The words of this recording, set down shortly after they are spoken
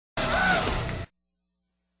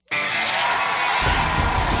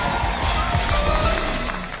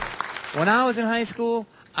When I was in high school,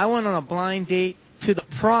 I went on a blind date to the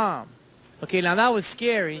prom. Okay, now that was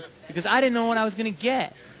scary because I didn't know what I was going to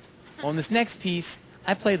get. Well, in this next piece,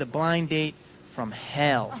 I play the blind date from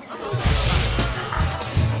hell.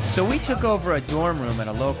 So we took over a dorm room at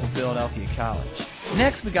a local Philadelphia college.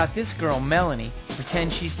 Next, we got this girl, Melanie, to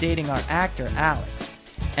pretend she's dating our actor, Alex,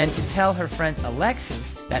 and to tell her friend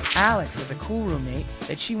Alexis that Alex is a cool roommate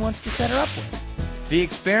that she wants to set her up with. The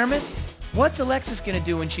experiment? What's Alexis gonna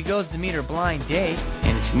do when she goes to meet her blind date?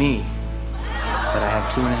 And it's me. But I have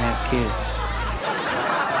 2.5 kids.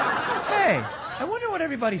 Hey, I wonder what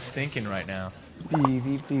everybody's thinking right now. Beep,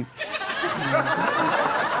 beep, beep.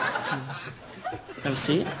 Have a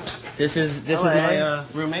seat. This is my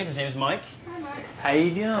roommate. His name is Mike. How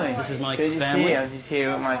you doing? This is Mike's Good to family. see you. I'm just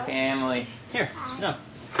here with my family. Here, sit down.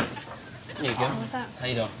 There you go. What's up? How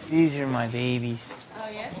you doing? These are my babies. Oh,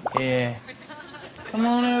 yeah? Yeah. Come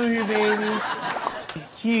on over here, baby. He's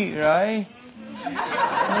cute, right? I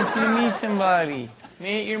want you to meet somebody.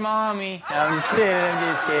 Meet your mommy. No, I'm just kidding. I'm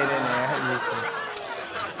just kidding.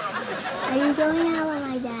 Are you going out with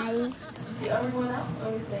my daddy? Are we going out?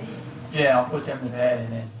 What do you think? Yeah, I'll put them to bed and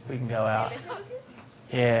then we can go out.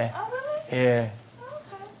 Yeah. Oh, really? Yeah.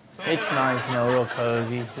 Okay. It's nice, you know, real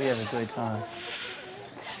cozy. We have a good time.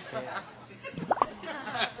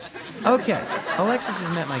 Okay, Alexis has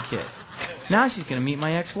met my kids. Now she's gonna meet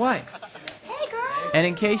my ex-wife. Hey, girl. And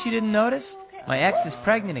in case you didn't notice, my ex is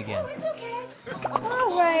pregnant again. It's okay.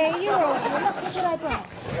 All right, you're okay. Look what I brought.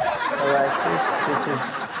 Alexis, this is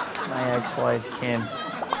my ex-wife, Kim.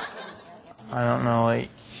 I don't know what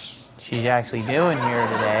she's actually doing here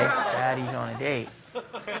today. Daddy's on a date.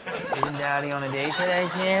 Isn't Daddy on a date today,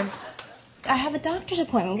 Kim? I have a doctor's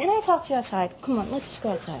appointment. Can I talk to you outside? Come on, let's just go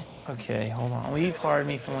outside. Okay, hold on. Will you pardon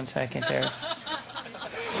me for 1 second there?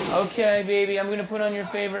 Okay, baby, I'm gonna put on your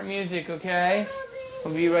favorite music, okay?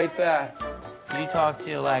 We'll be right back. You talk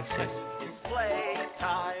to Alexis. It's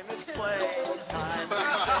playtime, it's playtime. We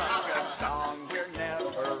sing a song, we're never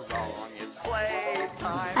wrong. It's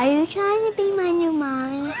playtime. Are you trying to be my new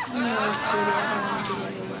mommy? No, sweetie, I don't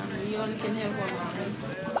want to be your mommy. You only can have one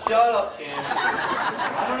mommy. Shut up, Kim.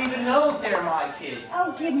 I don't even know if they're my kids.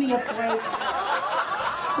 Oh, give me a break.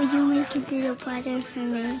 Would you make a little brother for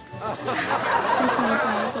me? With my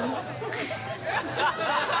daddy?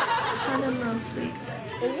 I don't know, sweet.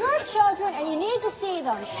 They're your children, and you need to see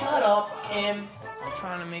them. Shut up, Kim. I'm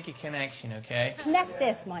trying to make a connection, okay? Connect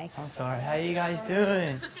this, Mike. I'm sorry. How you guys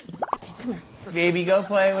doing? Come here. Baby, go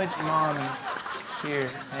play with Mommy. Here,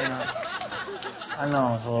 hang on. I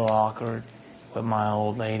know it's a little awkward with my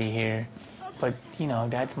old lady here, but, you know,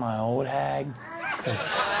 that's my old hag.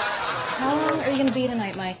 How long are you going to be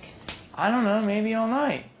tonight, Mike? I don't know, maybe all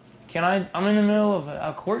night. I'm in the middle of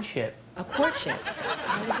a courtship. A courtship?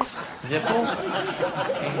 Zipple?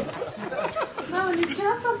 Mom, can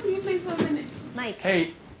I talk to you please for a minute? Mike,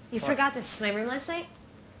 Hey. you forgot this is my room last night?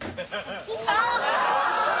 Oh,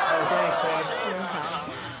 thanks, babe.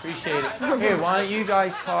 Appreciate it. Here, why don't you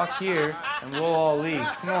guys talk here, and we'll all leave.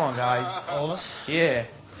 Come on, guys. All of us? Yeah.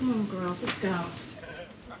 Come on, girls, let's go.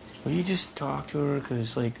 Will you just talk to her?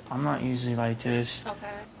 Because, like, I'm not usually like this.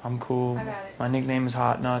 Okay. I'm cool. I got it. My nickname is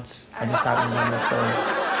Hot Nuts. I just got my number first.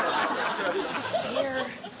 Here.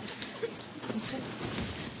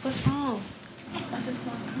 What's wrong? I just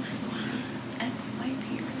want to come and wife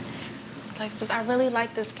here. Like this, I really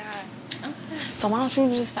like this guy. Okay. So why don't you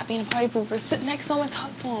just stop being a party pooper? Sit next to him and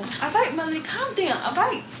talk to him. All right, Melanie, calm down. All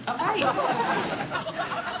right. All right.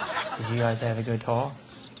 Did you guys have a good talk?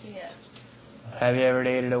 Yes. Have you ever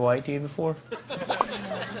dated a white dude before?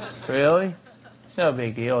 Really? It's no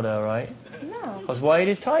big deal, though, right? No. Because white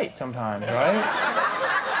is tight sometimes, right?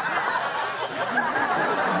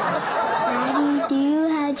 Daddy, do you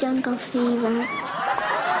have jungle fever?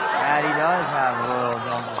 Daddy does have a little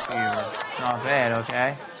jungle fever. It's not bad,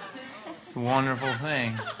 okay? It's a wonderful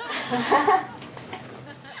thing.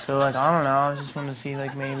 So, like, I don't know. I just want to see,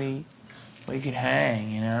 like, maybe we could hang,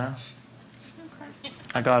 you know?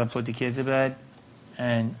 I gotta put the kids to bed.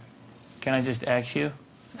 And can I just ask you?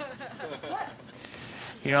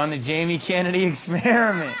 You're on the Jamie Kennedy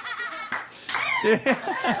experiment. You're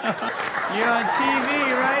on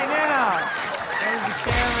TV right now.